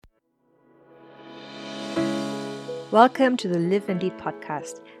Welcome to the Live and Lead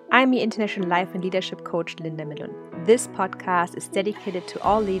podcast. I'm your international life and leadership coach, Linda Milun. This podcast is dedicated to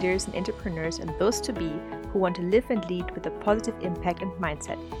all leaders and entrepreneurs and those to be who want to live and lead with a positive impact and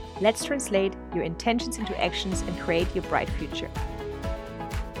mindset. Let's translate your intentions into actions and create your bright future.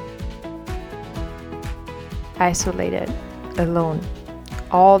 Isolated, alone,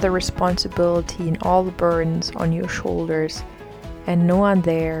 all the responsibility and all the burdens on your shoulders, and no one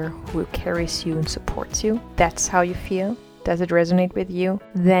there who carries you and supports you. That's how you feel? Does it resonate with you?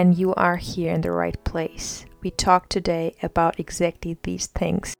 Then you are here in the right place. We talk today about exactly these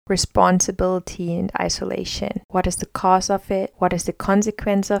things: responsibility and isolation. What is the cause of it? What is the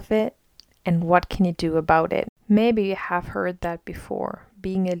consequence of it? And what can you do about it? Maybe you have heard that before.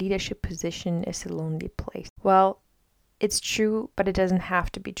 Being a leadership position is a lonely place. Well, it's true, but it doesn't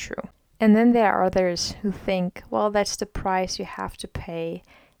have to be true. And then there are others who think, well, that's the price you have to pay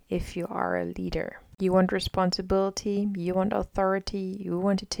if you are a leader. You want responsibility, you want authority, you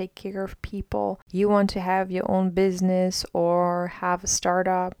want to take care of people, you want to have your own business or have a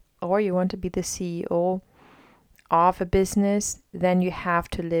startup, or you want to be the CEO of a business, then you have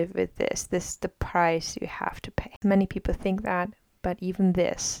to live with this. This is the price you have to pay. Many people think that, but even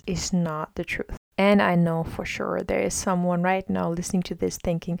this is not the truth. And I know for sure there is someone right now listening to this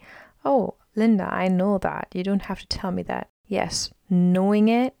thinking, oh, Linda, I know that. You don't have to tell me that. Yes, knowing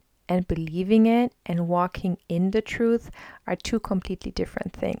it and believing it and walking in the truth are two completely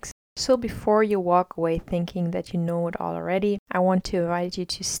different things. So before you walk away thinking that you know it all already, I want to invite you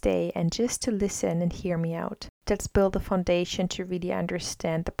to stay and just to listen and hear me out. Let's build a foundation to really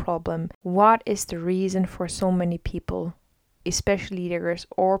understand the problem. What is the reason for so many people, especially leaders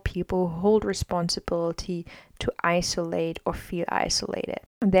or people who hold responsibility, to isolate or feel isolated?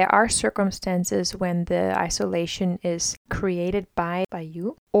 There are circumstances when the isolation is created by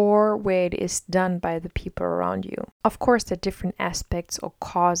you or where it is done by the people around you. Of course, there are different aspects or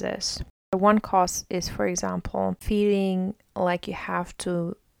causes. One cause is, for example, feeling like you have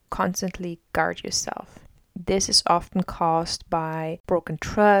to constantly guard yourself. This is often caused by broken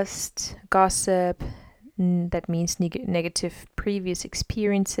trust, gossip. That means negative previous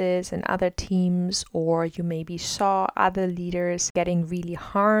experiences in other teams, or you maybe saw other leaders getting really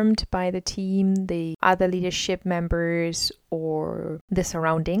harmed by the team, the other leadership members, or the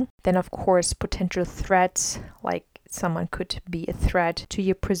surrounding. Then, of course, potential threats, like someone could be a threat to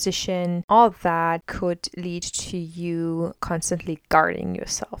your position. All that could lead to you constantly guarding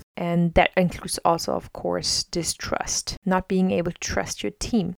yourself. And that includes also, of course, distrust. Not being able to trust your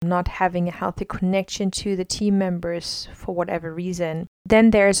team. Not having a healthy connection to the team members for whatever reason.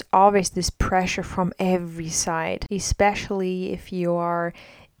 Then there's always this pressure from every side, especially if you are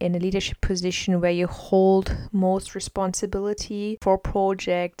in a leadership position where you hold most responsibility for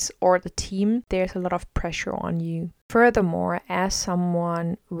projects or the team. There's a lot of pressure on you. Furthermore, as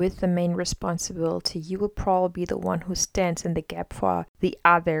someone with the main responsibility, you will probably be the one who stands in the gap for the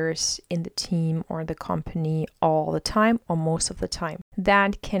others in the team or the company all the time or most of the time.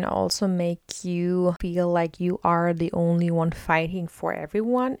 That can also make you feel like you are the only one fighting for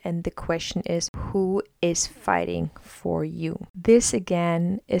everyone. And the question is, who is fighting for you? This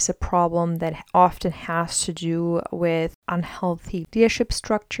again is a problem that often has to do with unhealthy leadership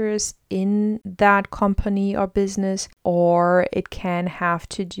structures in that company or business, or it can have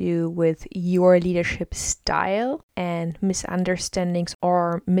to do with your leadership style and misunderstandings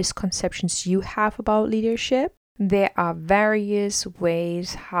or misconceptions you have about leadership. There are various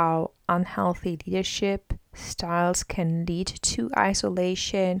ways how unhealthy leadership styles can lead to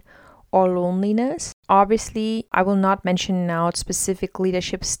isolation or loneliness. Obviously, I will not mention now specific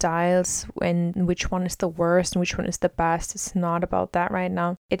leadership styles and which one is the worst and which one is the best. It's not about that right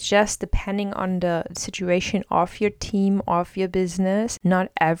now. It's just depending on the situation of your team, of your business.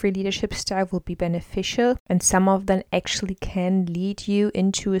 Not every leadership style will be beneficial, and some of them actually can lead you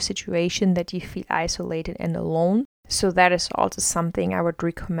into a situation that you feel isolated and alone. So that is also something I would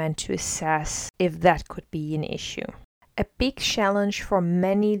recommend to assess if that could be an issue. A big challenge for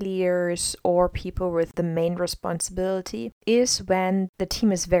many leaders or people with the main responsibility is when the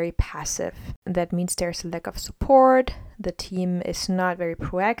team is very passive. That means there's a lack of support, the team is not very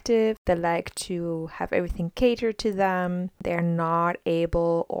proactive, they like to have everything catered to them, they're not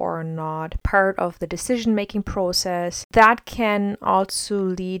able or not part of the decision-making process. That can also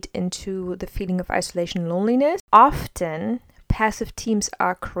lead into the feeling of isolation and loneliness. Often, passive teams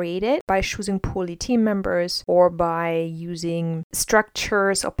are created by choosing poorly team members or by using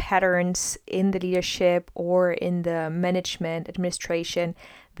structures or patterns in the leadership or in the management administration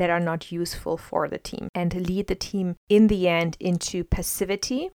that are not useful for the team and lead the team in the end into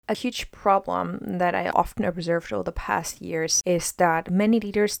passivity. A huge problem that I often observed over the past years is that many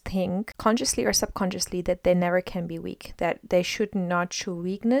leaders think, consciously or subconsciously, that they never can be weak, that they should not show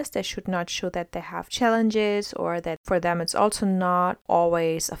weakness, they should not show that they have challenges, or that for them it's also not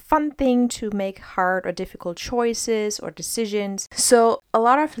always a fun thing to make hard or difficult choices or decisions. So a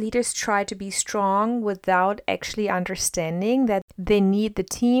lot of leaders try to be strong without actually understanding that they need the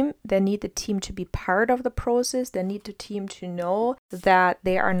team to be part of the process, they need the team to know that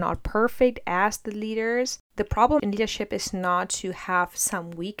they are not perfect as the leaders. The problem in leadership is not to have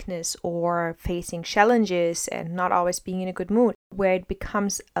some weakness or facing challenges and not always being in a good mood. Where it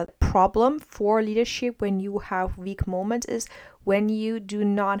becomes a problem for leadership when you have weak moments is when you do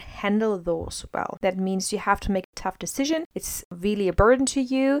not handle those well. That means you have to make a tough decision. It's really a burden to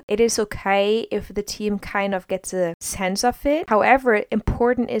you. It is okay if the team kind of gets a sense of it. However,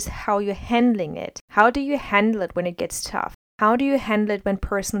 important is how you're handling it. How do you handle it when it gets tough? How do you handle it when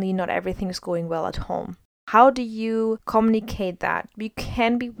personally not everything is going well at home? How do you communicate that? You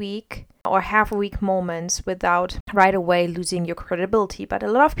can be weak or have weak moments without right away losing your credibility, but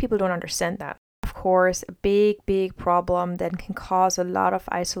a lot of people don't understand that. Of course, a big problem that can cause a lot of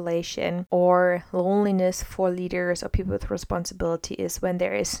isolation or loneliness for leaders or people with responsibility is when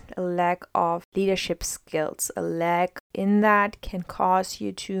there is a lack of leadership skills. A lack in that can cause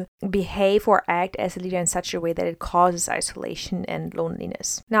you to behave or act as a leader in such a way that it causes isolation and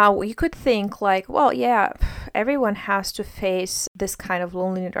loneliness. Now, you could think like, well, yeah, everyone has to face this kind of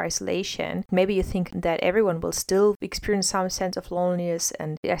loneliness or isolation. Maybe you think that everyone will still experience some sense of loneliness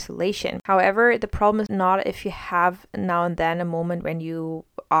and isolation. However, the problem is not if you have now and then a moment when you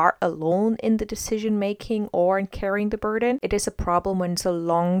are alone in the decision making or in carrying the burden. It is a problem when it's a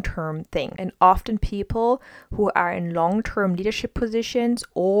long-term thing. And often people who are in long-term leadership positions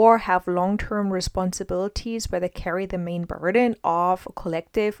or have long-term responsibilities where they carry the main burden of a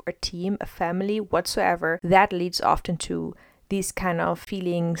collective or team, a family, whatsoever, that leads often to these kind of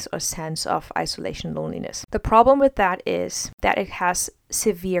feelings or sense of isolation, loneliness. The problem with that is that it has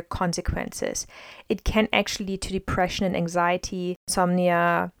severe consequences. It can actually lead to depression and anxiety,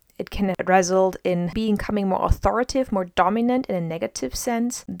 insomnia. It can result in becoming more authoritative, more dominant in a negative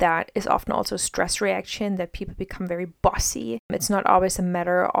sense. That is often also a stress reaction, that people become very bossy. It's not always a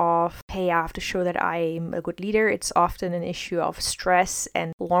matter of, hey, I have to show that I'm a good leader. It's often an issue of stress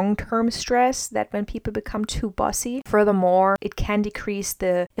and long-term stress that when people become too bossy. Furthermore, it can decrease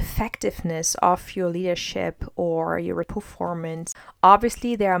the effectiveness of your leadership or your performance.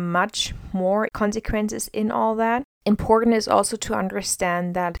 Obviously, there are much more consequences in all that. Important is also to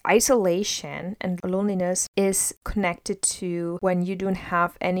understand that isolation and loneliness is connected to when you don't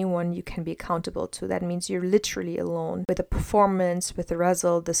have anyone you can be accountable to. That means you're literally alone with the performance, with the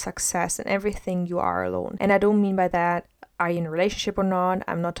result, the success, and everything. You are alone. And I don't mean by that, are you in a relationship or not?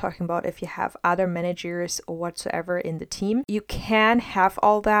 I'm not talking about if you have other managers or whatsoever in the team. You can have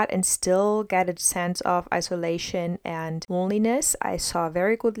all that and still get a sense of isolation and loneliness. I saw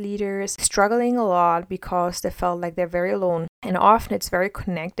very good leaders struggling a lot because they felt like they're very alone. And often it's very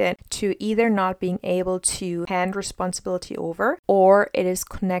connected to either not being able to hand responsibility over, or it is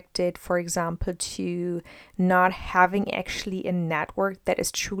connected, for example, to not having actually a network that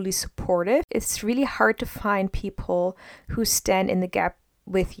is truly supportive. It's really hard to find people who stand in the gap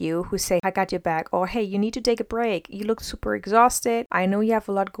with you, who say, I got your back, or hey, you need to take a break. You look super exhausted. I know you have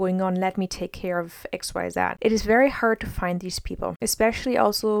a lot going on. Let me take care of XYZ. It is very hard to find these people, especially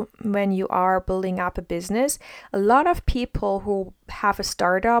also when you are building up a business. A lot of people who have a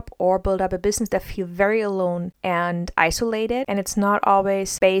startup or build up a business that feel very alone and isolated, and it's not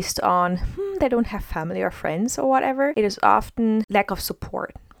always based on they don't have family or friends or whatever. It is often lack of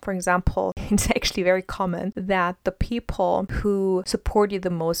support. For example, it's actually very common that the people who support you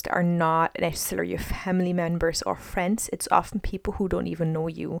the most are not necessarily your family members or friends. It's often people who don't even know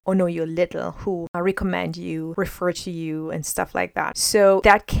you or know you a little, who recommend you, refer to you, and stuff like that. So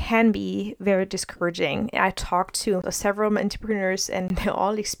that can be very discouraging. I talked to several entrepreneurs and they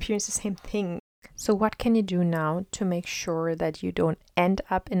all experience the same thing. So what can you do now to make sure that you don't end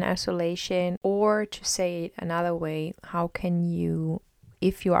up in isolation? Or to say it another way, how can you,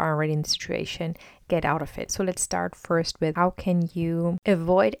 if you are already in the situation, get out of it? So let's start first with how can you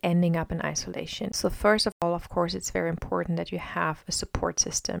avoid ending up in isolation. So first of all, of course, it's very important that you have a support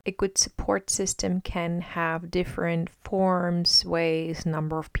system. A good support system can have different forms, ways,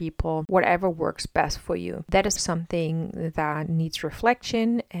 number of people, whatever works best for you. That is something that needs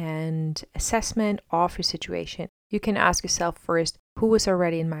reflection and assessment of your situation. You can ask yourself first, who is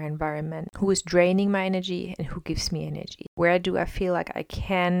already in my environment, who is draining my energy and who gives me energy. Where do I feel like I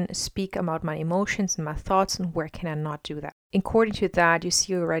can speak about my emotions and my thoughts, and where can I not do that? According to that, you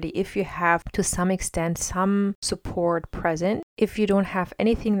see already if you have to some extent some support present. If you don't have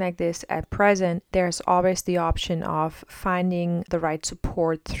anything like this at present, there's always the option of finding the right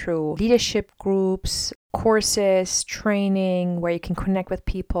support through leadership groups, courses, training, where you can connect with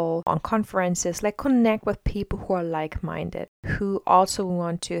people on conferences, like connect with people who are like-minded, who also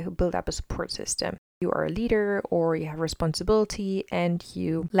want to build up a support system. You are a leader or you have responsibility and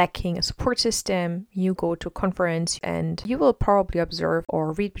you lacking a support system, you go to a conference and you will probably observe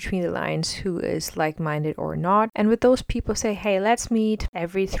or read between the lines who is like-minded or not. And with those people say, hey, let's meet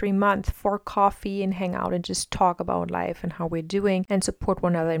every 3 months for coffee and hang out and just talk about life and how we're doing and support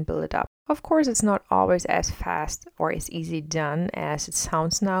one another and build it up. Of course, it's not always as fast or as easy done as it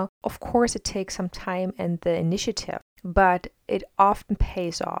sounds now. Of course, it takes some time and the initiative, but it often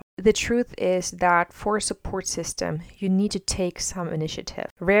pays off. The truth is that for a support system, you need to take some initiative.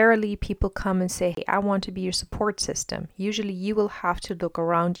 Rarely people come and say, hey, I want to be your support system. Usually you will have to look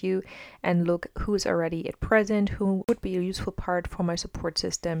around you and look who's already at present, who would be a useful part for my support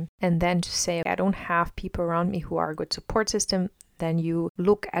system. And then to say, I don't have people around me who are a good support system. Then you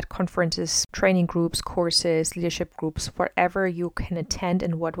look at conferences, training groups, courses, leadership groups, whatever you can attend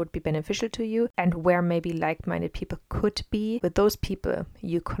and what would be beneficial to you and where maybe like-minded people could be. With those people,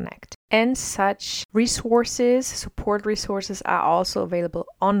 you connect. And such resources, support resources are also available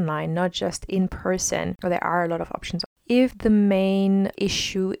online, not just in person. There are a lot of options. If the main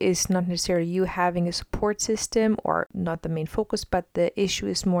issue is not necessarily you having a support system or not the main focus, but the issue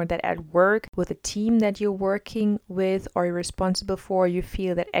is more that at work with a team that you're working with or you're responsible for, you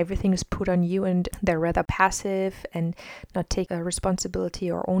feel that everything is put on you and they're rather passive and not take a responsibility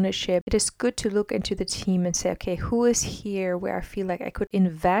or ownership, it is good to look into the team and say, okay, who is here where I feel like I could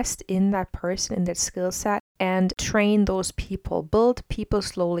invest in that person, in that skill set, and train those people, build people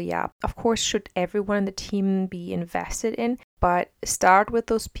slowly up. Of course, should everyone in the team be invested in, but start with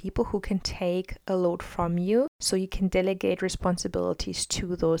those people who can take a load from you so you can delegate responsibilities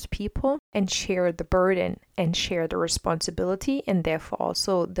to those people and share the burden and share the responsibility, and therefore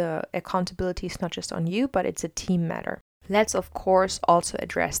also the accountability is not just on you, but it's a team matter. Let's of course also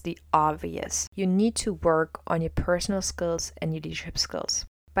address the obvious. You need to work on your personal skills and your leadership skills.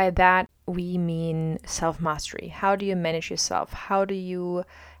 By that, we mean self-mastery. How do you manage yourself? How do you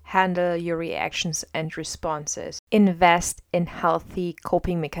handle your reactions and responses? Invest in healthy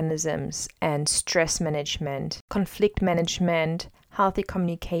coping mechanisms and stress management, conflict management, healthy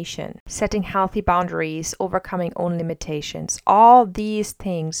communication, setting healthy boundaries, overcoming own limitations. All these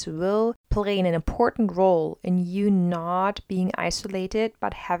things will play an important role in you not being isolated,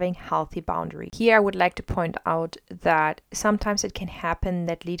 but having healthy boundaries. Here, I would like to point out that sometimes it can happen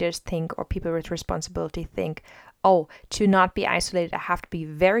that leaders think, or people with responsibility think, oh, to not be isolated, I have to be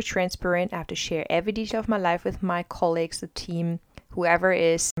very transparent. I have to share every detail of my life with my colleagues, the team, whoever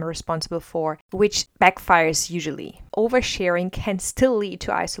is responsible for, which backfires usually. Oversharing can still lead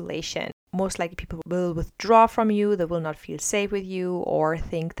to isolation. Most likely people will withdraw from you, they will not feel safe with you, or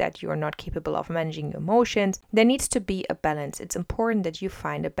think that you are not capable of managing your emotions. There needs to be a balance. It's important that you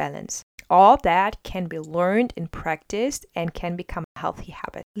find a balance. All that can be learned and practiced and can become a healthy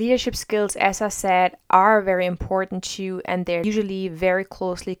habit. Leadership skills, as I said, are very important too, and they're usually very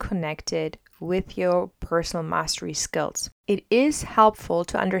closely connected with your personal mastery skills. It is helpful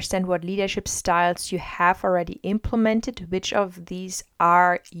to understand what leadership styles you have already implemented, which of these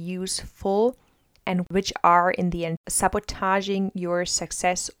are useful and which are in the end sabotaging your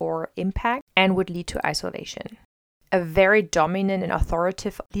success or impact and would lead to isolation. A very dominant and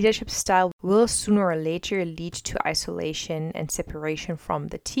authoritative leadership style will sooner or later lead to isolation and separation from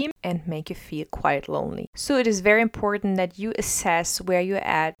the team and make you feel quite lonely. So it is very important that you assess where you're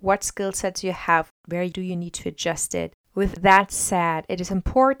at, what skill sets you have, where do you need to adjust it. With that said, it is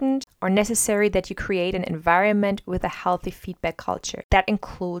important or necessary that you create an environment with a healthy feedback culture. That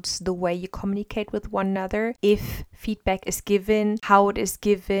includes the way you communicate with one another, if feedback is given, how it is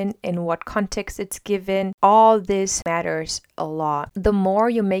given, in what context it's given. All this matters a lot. The more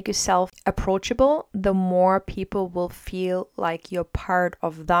you make yourself approachable, the more people will feel like you're part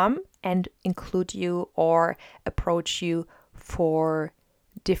of them and include you or approach you for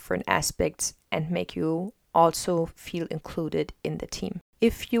different aspects and make you also feel included in the team.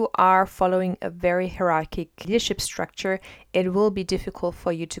 If you are following a very hierarchic leadership structure, it will be difficult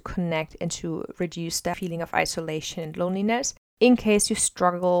for you to connect and to reduce the feeling of isolation and loneliness. In case you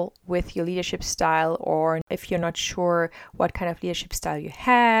struggle with your leadership style, or if you're not sure what kind of leadership style you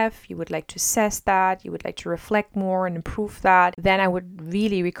have, you would like to assess that, you would like to reflect more and improve that, then I would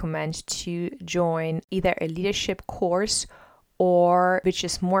really recommend to join either a leadership course or, which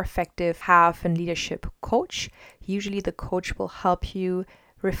is more effective, have a leadership coach. Usually the coach will help you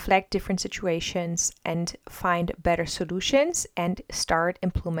reflect different situations and find better solutions and start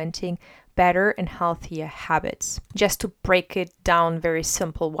implementing better and healthier habits. Just to break it down very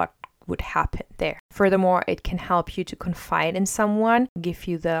simple, what would happen there. Furthermore, it can help you to confide in someone, give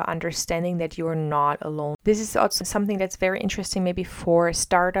you the understanding that you're not alone. This is also something that's very interesting maybe for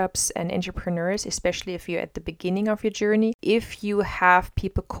startups and entrepreneurs, especially if you're at the beginning of your journey. If you have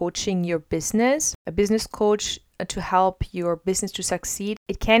people coaching your business, a business coach to help your business to succeed,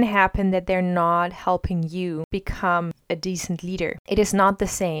 it can happen that they're not helping you become a decent leader. It is not the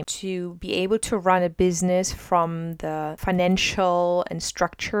same to be able to run a business from the financial and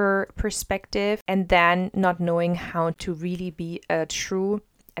structure perspective and then not knowing how to really be a true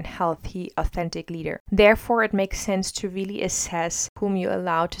and healthy, authentic leader. Therefore, it makes sense to really assess whom you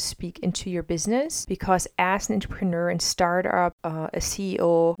allow to speak into your business, because as an entrepreneur and startup, a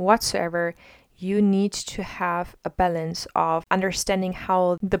CEO, whatsoever, you need to have a balance of understanding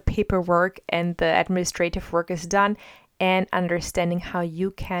how the paperwork and the administrative work is done and understanding how you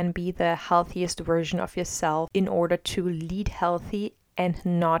can be the healthiest version of yourself in order to lead healthy and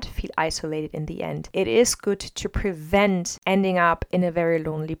not feel isolated in the end. It is good to prevent ending up in a very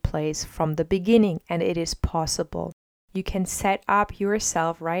lonely place from the beginning, and it is possible. You can set up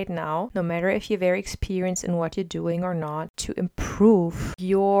yourself right now, no matter if you're very experienced in what you're doing or not, to improve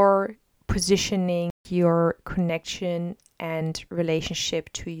your positioning, your connection and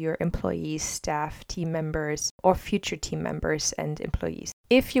relationship to your employees, staff, team members, or future team members and employees.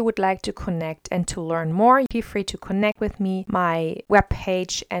 If you would like to connect and to learn more, feel free to connect with me. My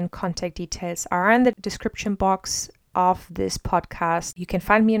webpage and contact details are in the description box of this podcast. You can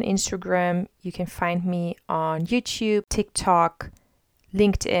find me on Instagram, you can find me on YouTube, TikTok,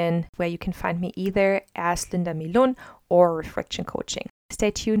 LinkedIn, where you can find me either as Linda Milun or Reflection Coaching.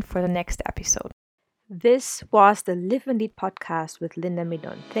 Stay tuned for the next episode. This was the Live and Lead podcast with Linda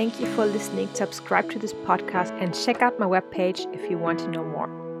Milun. Thank you for listening. Subscribe to this podcast and check out my webpage if you want to know more.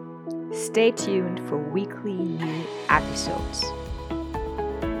 Stay tuned for weekly new episodes.